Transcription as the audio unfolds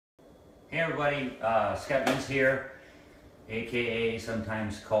Hey everybody, Scott Vince here, aka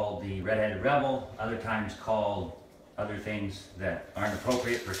sometimes called the Red-Headed Rebel, other times called other things that aren't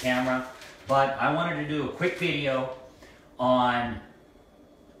appropriate for camera. But I wanted to do a quick video on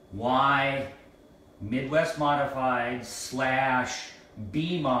why Midwest Modified /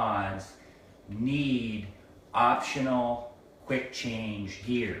 Bmods need optional quick change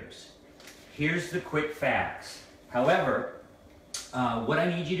gears. Here's the quick facts. However, what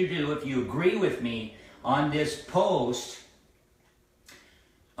I need you to do, if you agree with me on this post,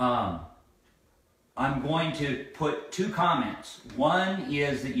 I'm going to put two comments. One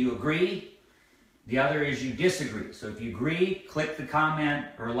is that you agree, the other is you disagree. So if you agree, click the comment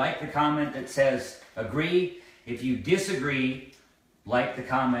or like the comment that says agree. If you disagree, like the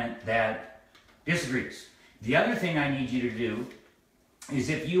comment that disagrees. The other thing I need you to do is,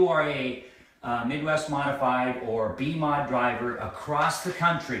 if you are a Midwest Modified or Bmod driver across the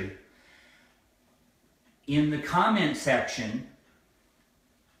country, in the comment section,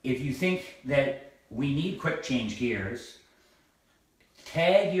 if you think that we need quick change gears,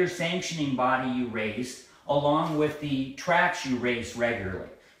 tag your sanctioning body you race along with the tracks you race regularly,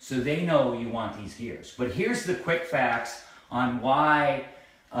 so they know you want these gears. But here's the quick facts on why,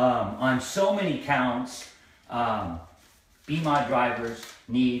 on so many counts, Bmod drivers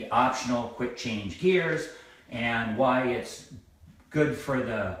need optional quick change gears, and why it's good for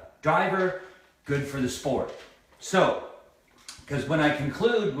the driver, good for the sport. So, because when I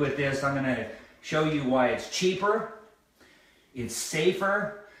conclude with this, I'm going to show you why it's cheaper, it's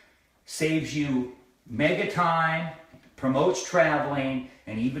safer, saves you mega time, promotes traveling,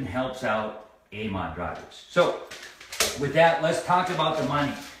 and even helps out A-Mod drivers. So, with that, let's talk about the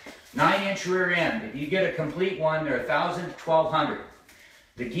money. 9-inch rear end. If you get a complete one, they're $1,000 to $1,200.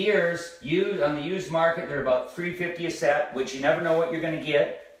 The gears used on the used market, they're about $350 a set, which you never know what you're going to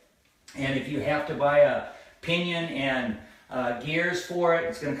get. And if you have to buy a pinion and gears for it,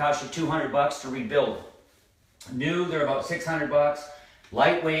 it's going to cost you $200 to rebuild it. New, they're about $600.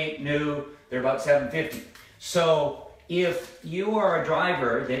 Lightweight, new, they're about $750. So if you are a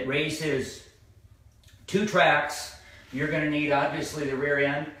driver that races two tracks, you're going to need obviously the rear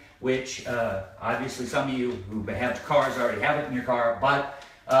end, which obviously some of you who have cars already have it in your car, but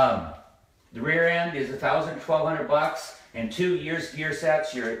the rear end is $1,000 to $1,200, and 2 years gear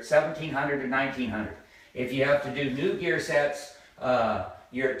sets, you're at $1,700 to $1,900. If you have to do new gear sets,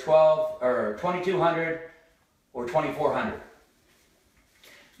 you're at $2,200 or $2,400.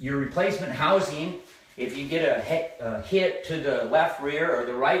 Your replacement housing, if you get a hit to the left rear or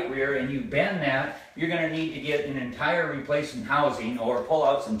the right rear and you bend that, you're going to need to get an entire replacement housing or pull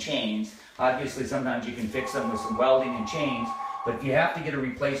out some chains. Obviously, sometimes you can fix them with some welding and chains, but if you have to get a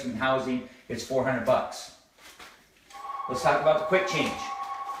replacement housing, it's $400. Let's talk about the quick change.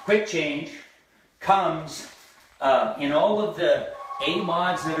 Quick change comes in all of the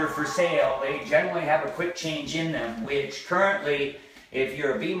A-Mods that are for sale. They generally have a quick change in them, which currently, if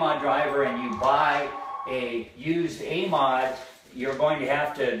you're a Bmod driver and you buy a used A-Mod, you're going to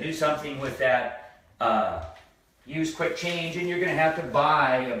have to do something with that used quick change, and you're going to have to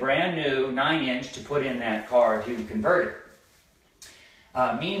buy a brand new 9-inch to put in that car to convert it.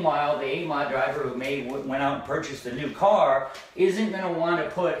 Meanwhile, the A-Mod driver who went out and purchased a new car isn't going to want to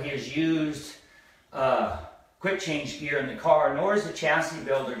put his used quick change gear in the car, nor is the chassis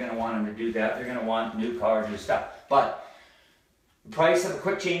builder going to want him to do that. They're going to want new cars and stuff. But the price of a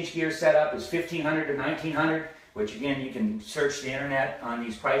quick change gear setup is $1,500 to $1,900, which again, you can search the internet on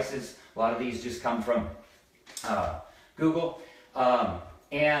these prices. A lot of these just come from Google.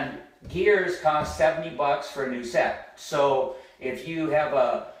 And gears cost $70 for a new set. So if you have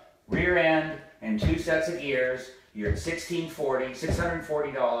a rear end and 2 sets of gears, you're at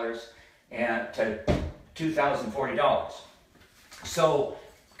 $640 and to $2,040. So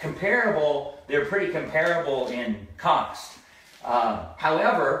comparable, they're pretty comparable in cost.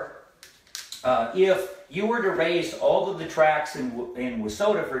 However, if you were to race all of the tracks in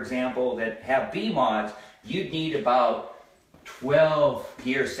Wissota, for example, that have Bmods, you'd need about 12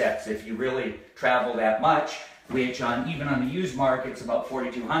 gear sets if you really travel that much, which even on the used market, it's about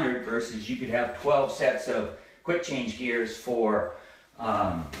 $4,200, versus you could have 12 sets of quick change gears for,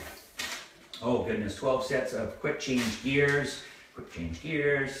 12 sets of quick change gears. Quick change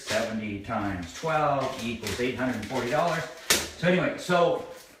gears, 70 times 12 equals $840. So anyway, so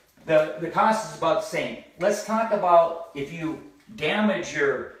the cost is about the same. Let's talk about if you damage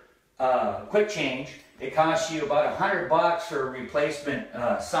your quick change, it costs you about $100 for a replacement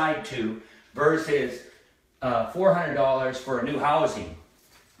side tube versus $400 for a new housing.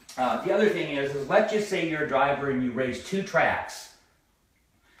 The other thing is let's just say you're a driver and you race two tracks.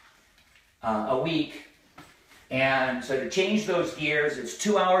 a week. And so to change those gears, it's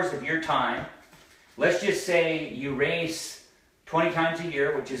 2 hours of your time. Let's just say you race 20 times a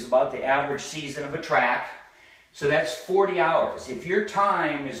year, which is about the average season of a track. So that's 40 hours. If your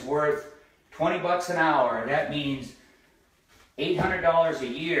time is worth 20 bucks an hour, that means $800 a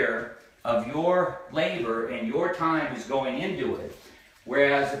year of your labor and your time is going into it.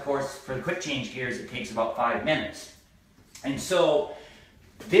 Whereas, of course, for the quick change gears, it takes about 5 minutes. And so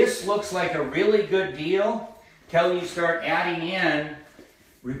this looks like a really good deal till you start adding in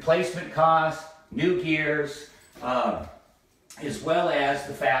replacement costs, new gears, as well as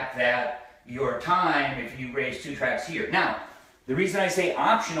the fact that your time, if you race 2 tracks a year. Now, the reason I say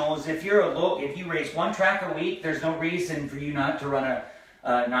optional is if if you race 1 track a week, there's no reason for you not to run a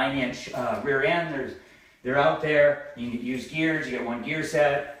 9-inch rear end. They're out there. You can use gears. You get 1 gear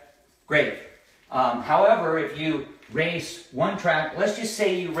set. Great. However, if you race 1 track, let's just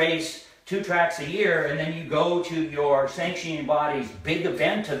say you race 2 tracks a year, and then you go to your sanctioning body's big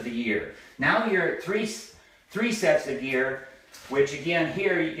event of the year. Now you're at three sets of gear, which again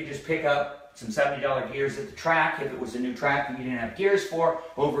here you could just pick up some $70 gears at the track if it was a new track and you didn't have gears for.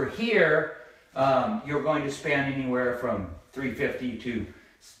 Over here, you're going to spend anywhere from $350 to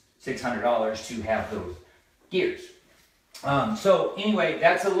 $600 to have those gears. So anyway,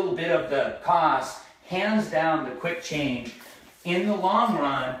 that's a little bit of the cost. Hands down, the quick change in the long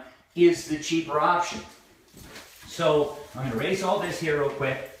run is the cheaper option. So I'm going to erase all this here real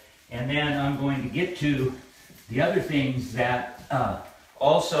quick, and then I'm going to get to the other things that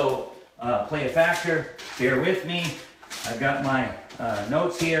also play a factor. Bear with me. I've got my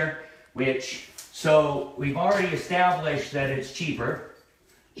notes here, so we've already established that it's cheaper.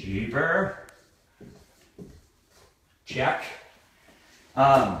 Cheaper. Check.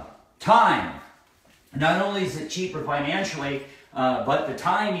 Time. Not only is it cheaper financially, but the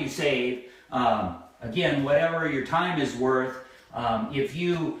time you save, again, whatever your time is worth, if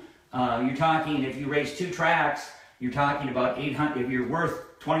you race 2 tracks, you're talking about $800. If you're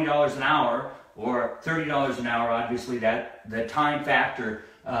worth $20 an hour or $30 an hour, obviously the time factor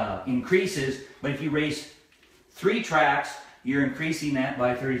increases. But if you race 3 tracks, you're increasing that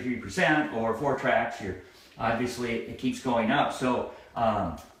by 33%, or 4 tracks, obviously it keeps going up. So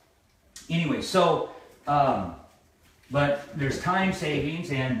anyway, but there's time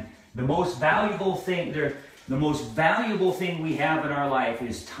savings, and the most valuable thing we have in our life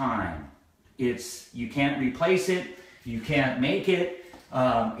is time. You can't replace it, you can't make it.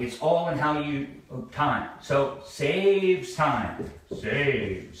 It's all in how you time. So saves time.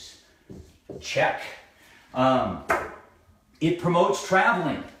 Saves. Check. It promotes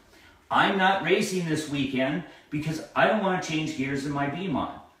traveling. I'm not racing this weekend because I don't want to change gears in my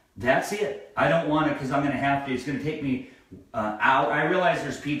Bmod. That's it. I don't want to, because I'm going to have to. It's going to take me out. I realize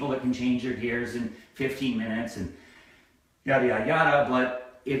there's people that can change their gears in 15 minutes and yada yada yada,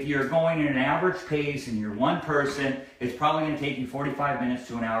 but if you're going at an average pace and you're 1 person, it's probably going to take you 45 minutes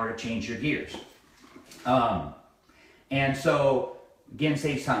to an hour to change your gears. And so, again,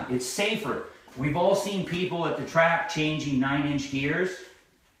 saves time. It's safer. We've all seen people at the track changing 9-inch gears.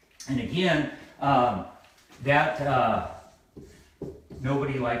 And again,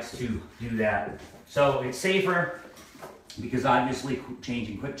 nobody likes to do that. So it's safer because obviously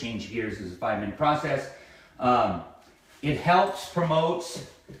quick change gears is a 5-minute process. It promotes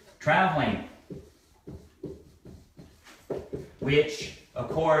traveling, which, of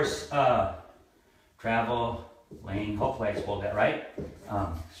course, traveling, hopefully I spelled that right.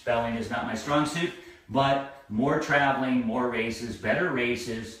 Spelling is not my strong suit, but more traveling, more races, better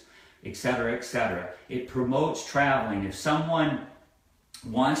races, etc., etc. It promotes traveling. If someone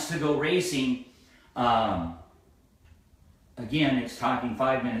wants to go racing, again, it's talking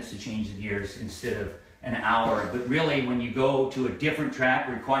 5 minutes to change the gears instead of an hour. But really, when you go to a different track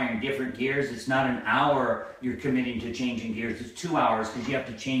requiring different gears, it's not an hour you're committing to changing gears. It's 2 hours because you have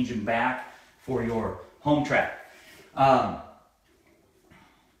to change them back for your home track.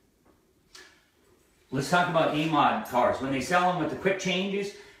 Let's talk about Bmod cars. When they sell them with the quick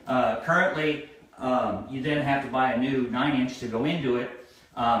changes, currently you then have to buy a new 9-inch to go into it.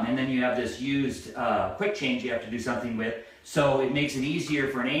 And then you have this used quick change you have to do something with. So it makes it easier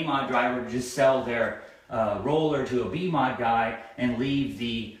for an Bmod driver to just sell their roller to a Bmod guy and leave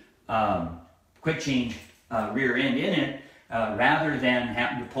the quick change rear end in it, rather than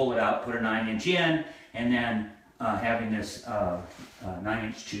having to pull it out, put a 9-inch in, and then having this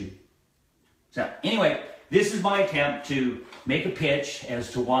 9-inch tube. So anyway, this is my attempt to make a pitch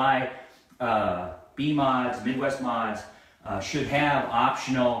as to why Bmods, Midwest Mods, should have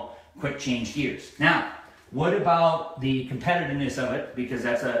optional quick change gears. Now, What about the competitiveness of it? Because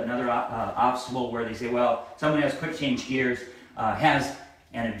that's another obstacle where they say, well, someone who has quick change gears has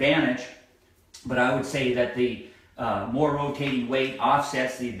an advantage, but I would say that the more rotating weight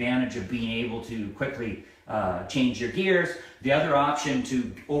offsets the advantage of being able to quickly change your gears. The other option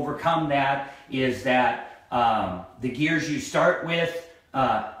to overcome that is that the gears you start with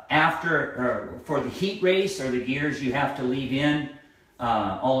for the heat race, or the gears you have to leave in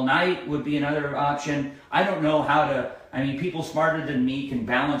all night, would be another option. I don't know how to, I mean, people smarter than me can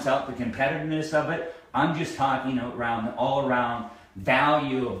balance out the competitiveness of it. I'm just talking around the all-around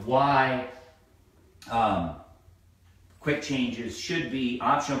value of why quick changes should be,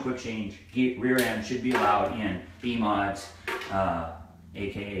 optional quick change rear end should be allowed in Bmods,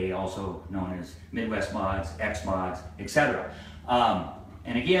 aka also known as Midwest Mods, X Mods, etc.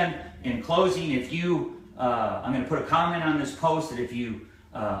 And again, in closing, if you, I'm going to put a comment on this post that if you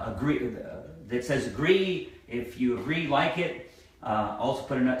agree, that says agree. If you agree, like it. Also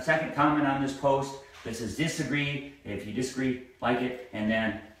put a second comment on this post that says disagree. If you disagree, like it. And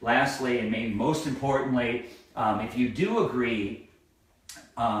then lastly, and maybe most importantly, if you do agree,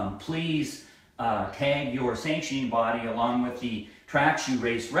 please tag your sanctioning body along with the tracks you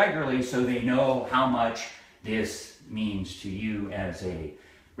race regularly so they know how much this means to you as a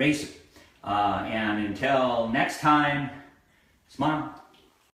racer. And until next time, smile.